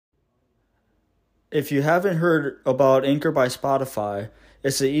If you haven't heard about Anchor by Spotify,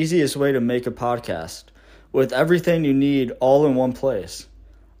 it's the easiest way to make a podcast, with everything you need all in one place.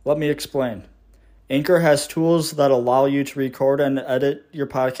 Let me explain. Anchor has tools that allow you to record and edit your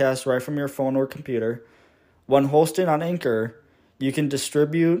podcast right from your phone or computer. When hosting on Anchor, you can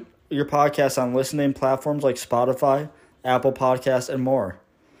distribute your podcast on listening platforms like Spotify, Apple Podcasts, and more.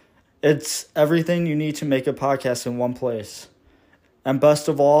 It's everything you need to make a podcast in one place. And best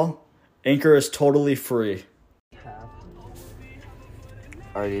of all, Anchor is totally free.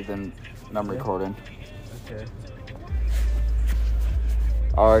 Alright, Ethan, I'm recording. Okay.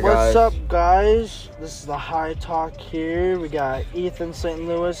 Alright, guys. What's up, guys? This is the High Talk here. We got Ethan St.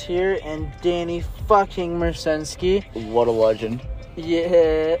 Louis here and Danny fucking Mersensky. What a legend.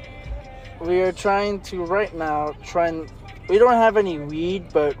 Yeah. We are trying to, right now, we don't have any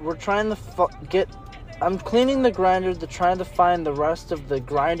weed, but we're trying to I'm cleaning the grinder to try to find the rest of the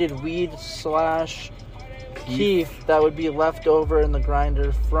grinded weed / Kief that would be left over in the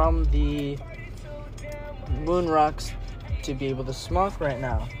grinder from the moon rocks to be able to smoke right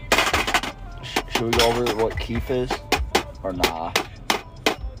now. Should we go over what Kief is? Or nah?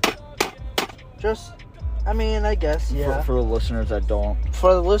 I guess, yeah. For the listeners that don't.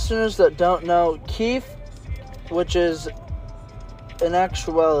 For the listeners that don't know, Kief, which is in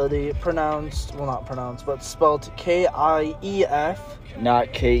actuality spelled K-I-E-F.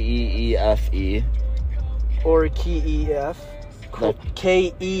 Not K-E-E-F-E. Or K-E-E-F.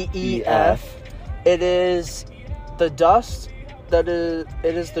 K-E-E-F. It is the dust it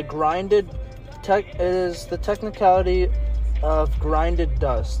is the grinded it is the technicality of grinded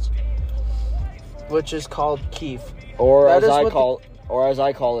dust, which is called Kief. Or as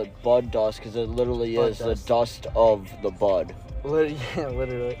I call it, bud dust, because it literally bud is dust. The dust of the bud.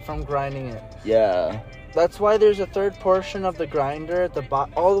 Literally from grinding it. Yeah. That's why there's a third portion of the grinder at the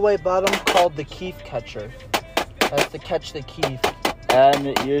all the way bottom called the Kief catcher. That's to catch the Kief.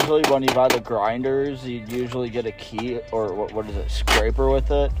 And usually when you buy the grinders, you usually get a key, or what is it, scraper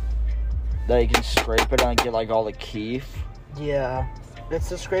with it, that you can scrape it and get like all the Kief. Yeah, it's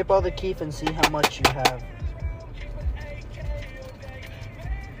to scrape all the Kief and see how much you have.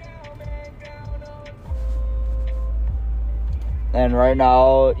 And right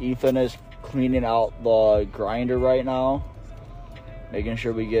now, Ethan is cleaning out the grinder right now, making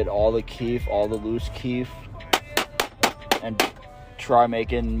sure we get all the Kief, all the loose Kief, and try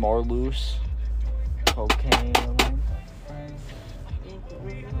making more loose cocaine.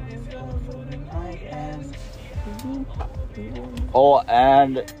 Oh,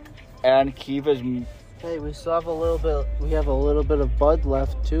 and Kief is. Hey, we still have a little bit. We have a little bit of bud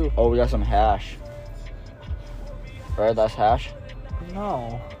left too. Oh, we got some hash. Right, that's hash.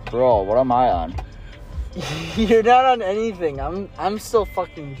 No. Bro, what am I on? You're not on anything. I'm still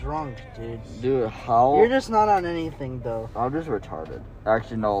fucking drunk, dude. Dude, how? You're just not on anything, though. I'm just retarded.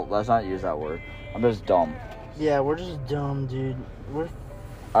 Actually, no, let's not use that word. I'm just dumb. Yeah, we're just dumb, dude.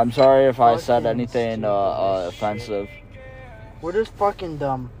 I'm sorry if I said fucking anything offensive. We're just fucking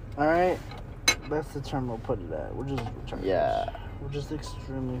dumb, alright? That's the term we'll put it at. We're just retarded. Yeah. We're just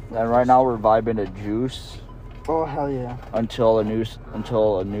extremely fucking And right now we're vibing to juice. Oh, hell yeah. Until a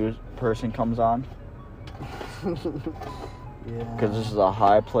new person comes on. Yeah. Because this is a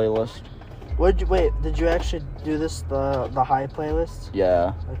high playlist. Did you actually do this, the high playlist?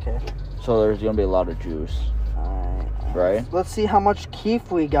 Yeah. Okay. So there's going to be a lot of juice. Alright. Right? Let's see how much Kief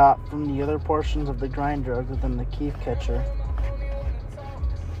we got from the other portions of the grinder other than the Kief catcher.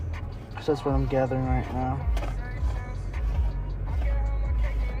 Because that's what I'm gathering right now.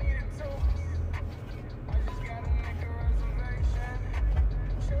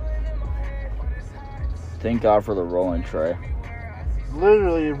 Thank God for the rolling tray.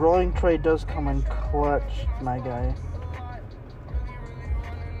 Literally, rolling tray does come in clutch, my guy.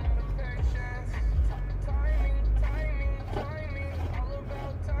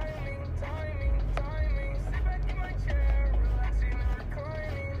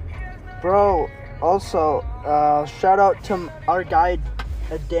 Bro, also, shout out to our guy,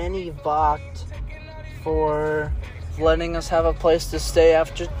 Danny Vogt, for letting us have a place to stay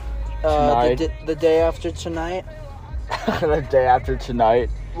after the day after tonight. The day after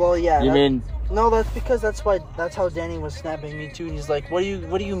tonight? Well, yeah. You mean? No, that's because that's how Danny was snapping me too. And he's like, "What do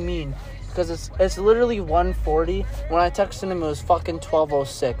you mean?" Because it's literally 1:40. When I texted him, it was fucking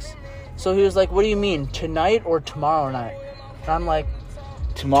 12:06. So he was like, "What do you mean, tonight or tomorrow night?" And I'm like,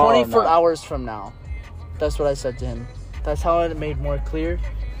 Tomorrow 24 night. hours from now. That's what I said to him. That's how it made more clear.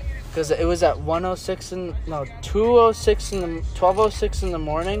 Because it was at 2:06 12:06 in the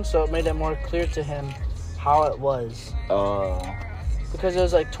morning, so it made it more clear to him how it was. Because it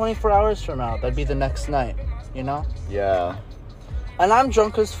was like 24 hours from now. That'd be the next night, you know? Yeah. And I'm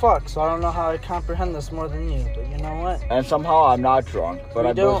drunk as fuck, so I don't know how I comprehend this more than you. But you know what? And somehow I'm not drunk,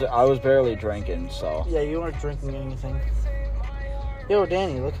 but You I was barely drinking, so. Yeah, you weren't drinking anything. Yo,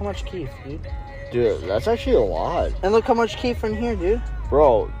 Danny, look how much Kief, dude. Dude, that's actually a lot. And look how much Kief in here, dude.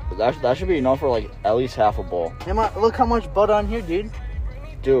 Bro, that should be enough for like at least half a bowl. Look how much bud on here, dude.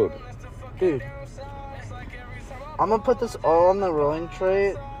 Dude. Dude. I'm gonna put this all on the rolling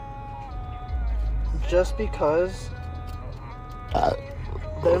tray just because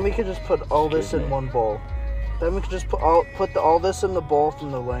then we could just put all this in one bowl. Then we could just put all this in the bowl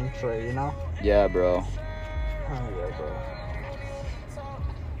from the rolling tray, you know? Yeah, bro. Oh yeah, bro.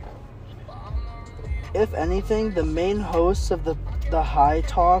 If anything, the main hosts of the High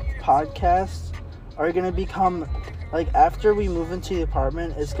Talk podcast are gonna become, like, after we move into the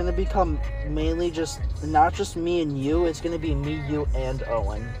apartment, it's gonna become mainly not just me and you. It's gonna be me, you, and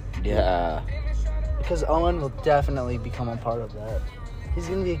Owen. Yeah. Because Owen will definitely become a part of that. He's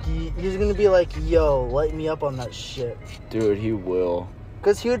gonna be like, yo, light me up on that shit. Dude, he will.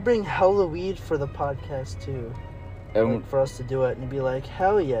 Because he would bring hella weed for the podcast too, And like, for us to do it, and he'd be like,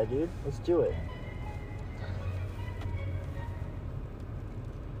 hell yeah, dude, let's do it.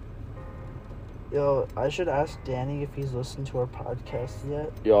 Yo, I should ask Danny if he's listened to our podcast yet.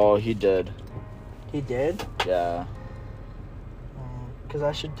 yo, he did. He did? Yeah. Because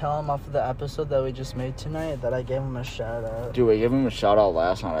I should tell him off of the episode that we just made tonight that I gave him a shout out. Dude, we gave him a shout out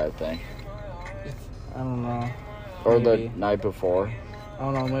last night, I think. I don't know. Or Maybe. the night before. I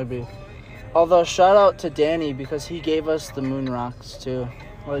don't know, maybe. Although, shout out to Danny because he gave us the moon rocks too.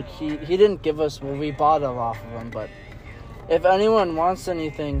 Like, he didn't give us, well, we bought it off of him, but if anyone wants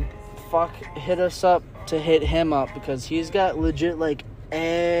anything, hit us up to hit him up because he's got legit, like,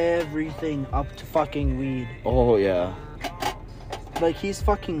 everything up to fucking weed. Oh, yeah. Like, he's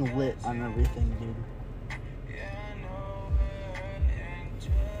fucking lit on everything,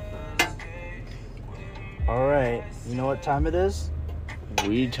 dude. Alright, you know what time it is?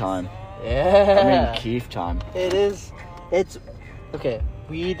 Weed time. Yeah. I mean, Kief time. It is. It's okay.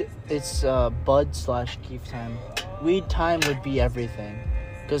 Weed. It's bud/Kief time. Weed time would be everything,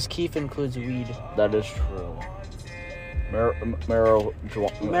 because Kief includes weed. That is true. Marijuana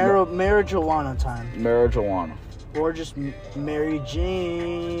time. Marijuana. Or just Mary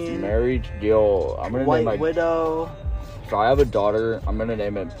Jane. Yo, I'm gonna name White Widow. If I have a daughter, I'm gonna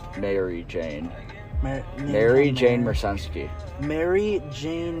name it Mary Jane. Mary Jane Mersensky. Mary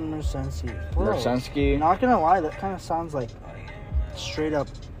Jane Mersensky. Bro, Mersensky. not gonna lie, that kind of sounds like straight up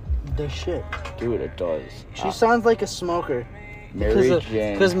the shit. Dude, it does. She sounds like a smoker. Mary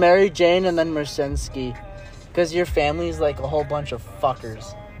Jane. Because Mary Jane and then Mersensky. Because your family's like a whole bunch of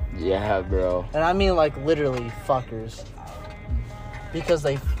fuckers. Yeah, bro. And I mean like literally fuckers. Because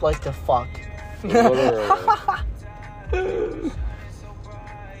they like to fuck. Literally.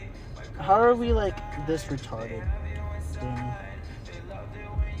 How are we like this retarded, Danny?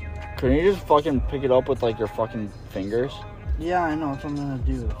 Couldn't you just fucking pick it up with like your fucking fingers? Yeah, I know. That's what I'm gonna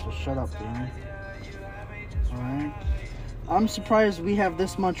do. So shut up, Danny. Alright. I'm surprised we have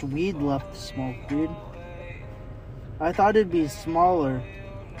this much weed left to smoke, dude. I thought it'd be smaller.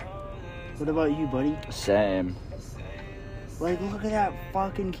 What about you, buddy? Same. Like, look at that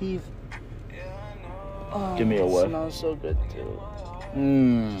fucking Kief. Oh, Give me a it whiff. smells so good, too.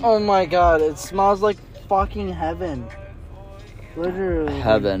 Mmm. Oh my god, it smells like fucking heaven. Literally.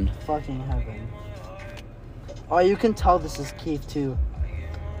 Heaven. Fucking heaven. Oh, you can tell this is Kief, too.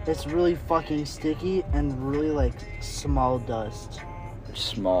 It's really fucking sticky and really, like, small dust.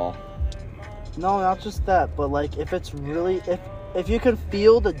 Small. No, not just that, but, like, if it's really... If you can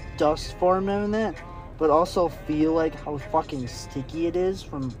feel the dust form in it, but also feel, like, how fucking sticky it is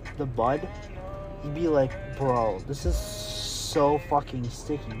from the bud, you'd be like, bro, this is so fucking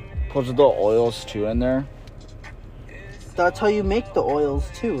sticky. Put the oils too in there. That's how you make the oils,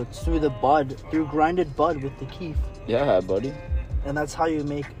 too. It's through the bud, through grinded bud with the Kief. Yeah, buddy. And that's how you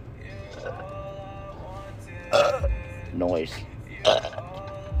make... Noise.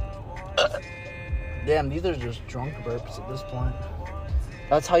 Damn, these are just drunk burps at this point.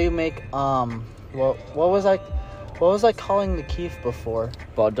 That's how you make, what was I calling the Kief before?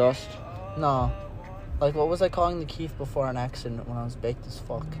 Bud dust? No. Like, what was I calling the Kief before an accident when I was baked as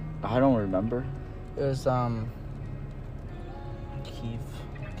fuck? I don't remember. It was, Kief,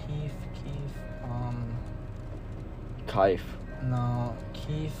 Kief. no,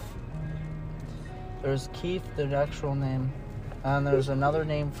 Kief. There's Kief, the actual name, and there's another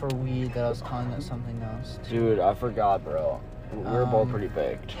name for weed that I was calling it something else. Dude, I forgot, bro. We were both pretty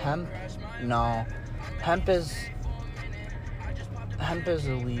baked. Hemp? No. Hemp is Hemp is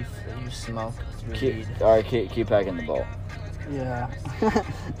a leaf that you smoke through weed. Alright, keep packing the bowl. Yeah.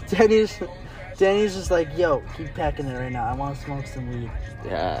 Danny's just like, yo, keep packing it right now. I want to smoke some weed.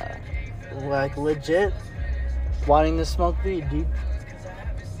 Yeah. Like, legit wanting to smoke weed, dude.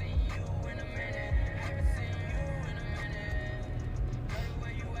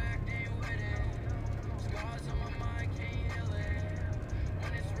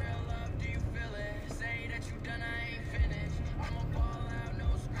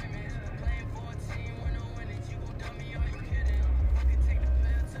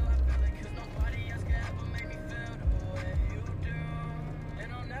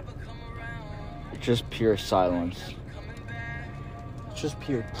 Just pure silence. It's just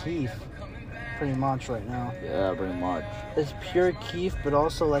pure Kief, pretty much right now. Yeah, pretty much. It's pure Kief, but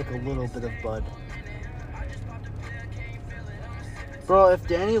also like a little bit of bud. Bro, if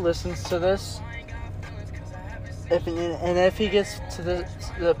Danny listens to this, if he gets to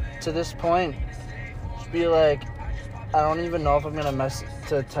this point, just be like, I don't even know if I'm gonna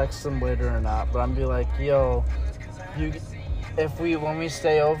text him later or not, but I'm be like, yo, when we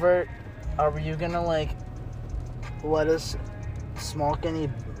stay over, are you gonna like let us smoke any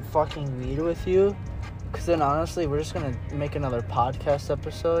fucking weed with you? Because then honestly, we're just gonna make another podcast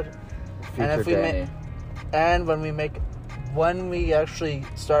episode. When we actually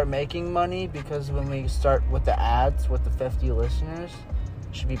start making money, because when we start with the ads with the 50 listeners,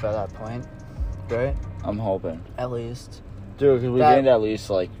 should be by that point, right? I'm hoping. At least. Dude, because we gained at least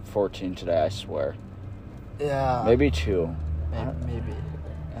like 14 today, I swear. Yeah. Maybe 2. Maybe.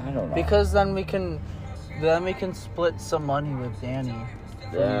 I don't know. Because then we can split some money with Danny.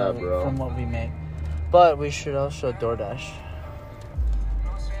 From what we make. But we should also DoorDash.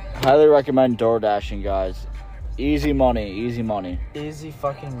 Highly recommend DoorDashing, guys. Easy money. Easy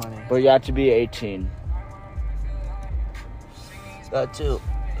fucking money. But you have to be 18. That too.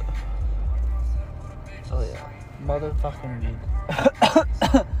 Oh yeah. Motherfucking weed.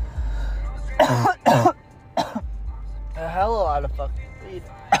 A hell of a lot of fucking weed.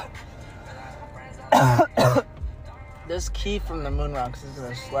 This key from the Moon Rocks is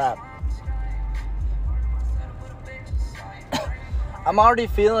gonna slap. I'm already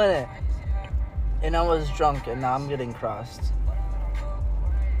feeling it. And I was drunk and now I'm getting crossed.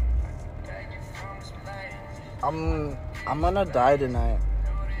 I'm gonna die tonight.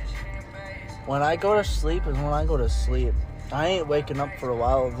 When I go to sleep is when I go to sleep. I ain't waking up for a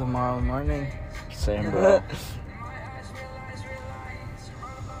while tomorrow morning. Same, bro.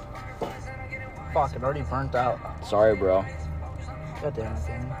 Fuck, it already burnt out. Sorry, bro. God damn it,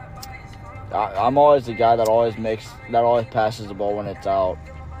 Danny. I'm always the guy that always passes the ball when it's out.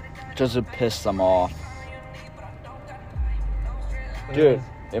 Just to piss them off. Dude,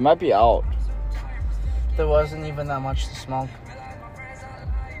 it might be out. There wasn't even that much to smoke.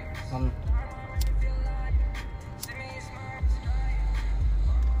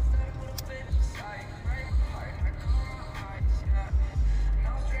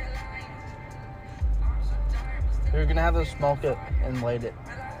 You're gonna have to smoke it and light it.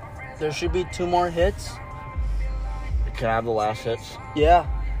 There should be 2 more hits. Can I have the last hits? Yeah.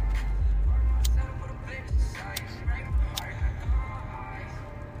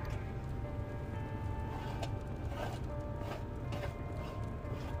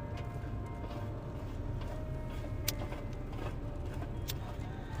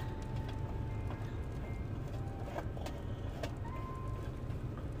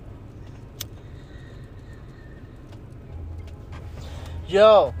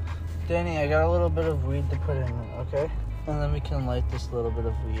 Yo, Danny, I got a little bit of weed to put in, okay? And then we can light this little bit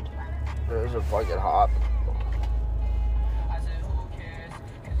of weed. There's a fucking hot.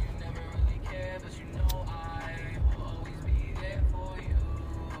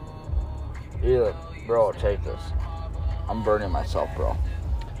 Yeah, bro, take this. I'm burning myself, bro.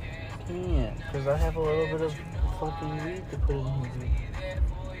 Can't, because I have a little bit of fucking weed to put in here, dude.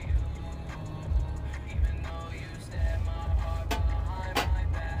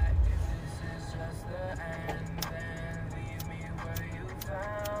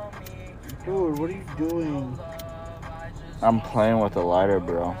 Dude, what are you doing? I'm playing with the lighter,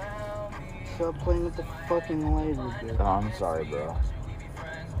 bro. Stop playing with the fucking lighter, dude. Oh, I'm sorry, bro.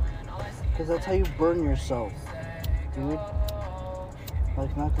 Because that's how you burn yourself, dude.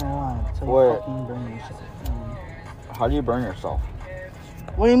 Like, not gonna lie, that's how you fucking burn yourself. How do you burn yourself?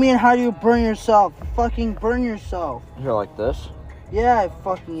 What do you mean, how do you burn yourself? Fucking burn yourself. Here, like this? Yeah,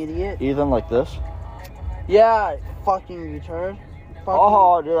 fucking idiot. Ethan, like this? Yeah, fucking retard.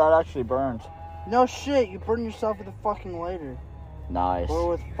 Oh, dude, that actually burns. No shit, you burn yourself with a fucking lighter. Nice. Or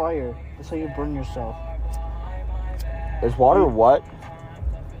with fire. That's how you burn yourself. Is water what?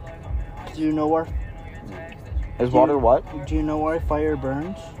 Do you know where? Is water what? Do you know why fire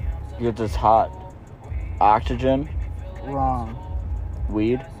burns? Because it's hot. Oxygen. Wrong.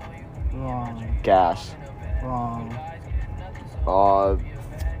 Weed. Wrong. Gas. Wrong.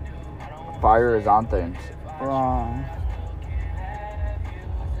 Fire is on things. Wrong.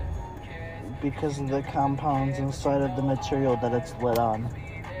 Because of the compounds inside of the material that it's lit on.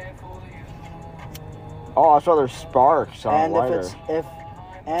 Oh, I saw there's sparks on And a lighter.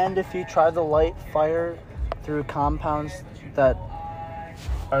 if you try to light fire through compounds that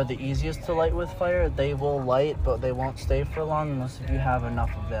are the easiest to light with fire, they will light, but they won't stay for long unless if you have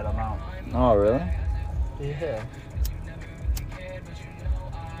enough of that amount. Oh, really? Yeah.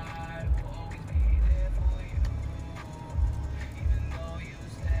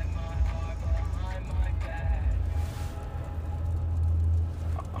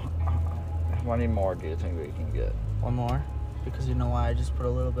 How many more do you think we can get? One more? Because you know why I just put a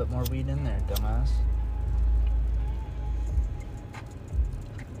little bit more weed in there, dumbass.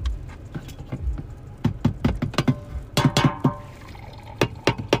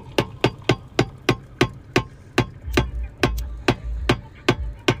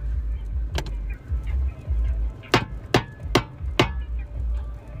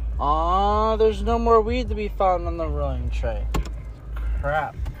 There's no more weed to be found on the rolling tray.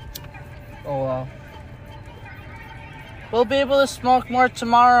 Crap. Oh well. We'll be able to smoke more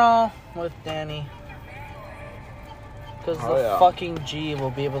tomorrow with Danny. Because the fucking G will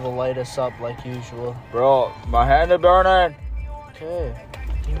be able to light us up like usual. Bro, my hand is burning. Okay,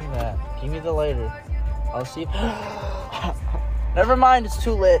 give me that. Give me the lighter. I'll see. Never mind, it's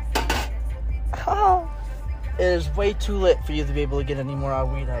too lit. It is way too lit for you to be able to get any more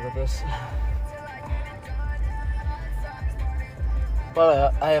weed out of this.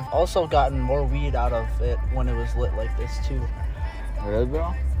 But I have also gotten more weed out of it when it was lit like this too. Really,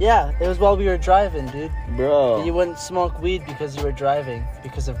 bro? Yeah, it was while we were driving, dude. Bro. And you wouldn't smoke weed because you were driving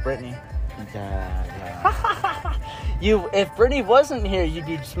because of Brittany. Yeah. If Brittany wasn't here, you'd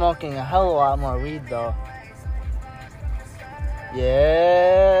be smoking a hell of a lot more weed, though.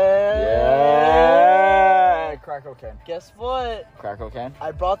 Yeah. Crack cocaine. Guess what? Crack cocaine.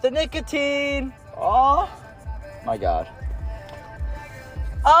 I brought the nicotine. Oh my God.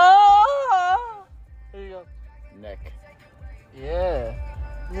 Oh. Here you go. Nick. Yeah.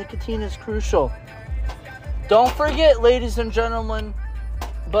 Nicotine is crucial. Don't forget, ladies and gentlemen.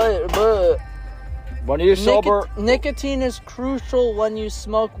 But when are you sober? Nicotine is crucial when you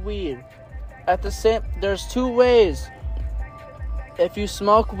smoke weed. There's two ways. If you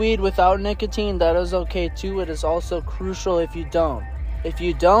smoke weed without nicotine, that is okay too. It is also crucial if you don't. If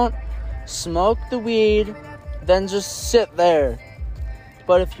you don't smoke the weed, then just sit there.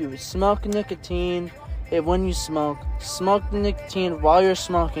 But if you smoke nicotine, when you smoke the nicotine while you're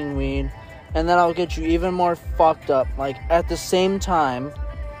smoking weed, and that'll get you even more fucked up, like at the same time.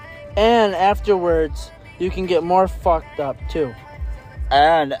 And afterwards, you can get more fucked up too.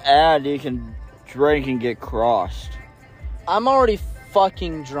 And you can drink and get crossed. I'm already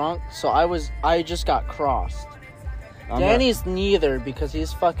fucking drunk, so I just got crossed. Danny's neither because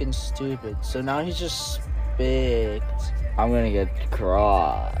he's fucking stupid. So now he's just spicked. I'm gonna get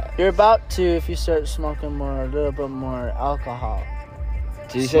crossed. You're about to if you start smoking a little bit more alcohol.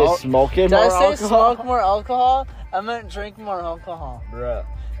 Did you say smoking more more alcohol? Did I say smoke more alcohol? I meant drink more alcohol. Bruh.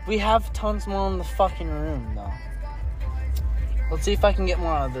 We have tons more in the fucking room, though. Let's see if I can get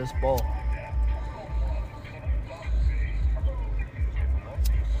more out of this bowl.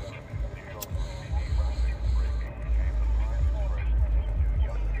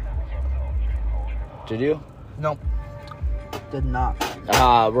 Did you? Nope. Did not.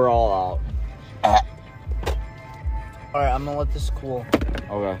 We're all out. Alright, I'm gonna let this cool.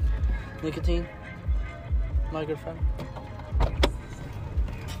 Okay. Nicotine, my good friend.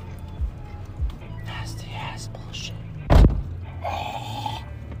 Nasty ass bullshit.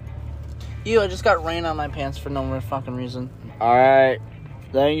 Ew, I just got rain on my pants for no fucking reason. Alright.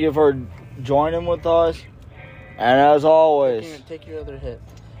 Thank you for joining with us. And as always, Take your other hit.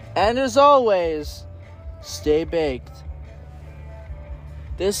 And as always, stay baked.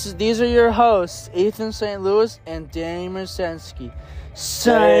 These are your hosts, Ethan St. Louis and Danny Mersensky.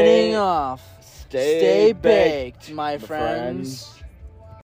 Signing off. Stay baked, my friends.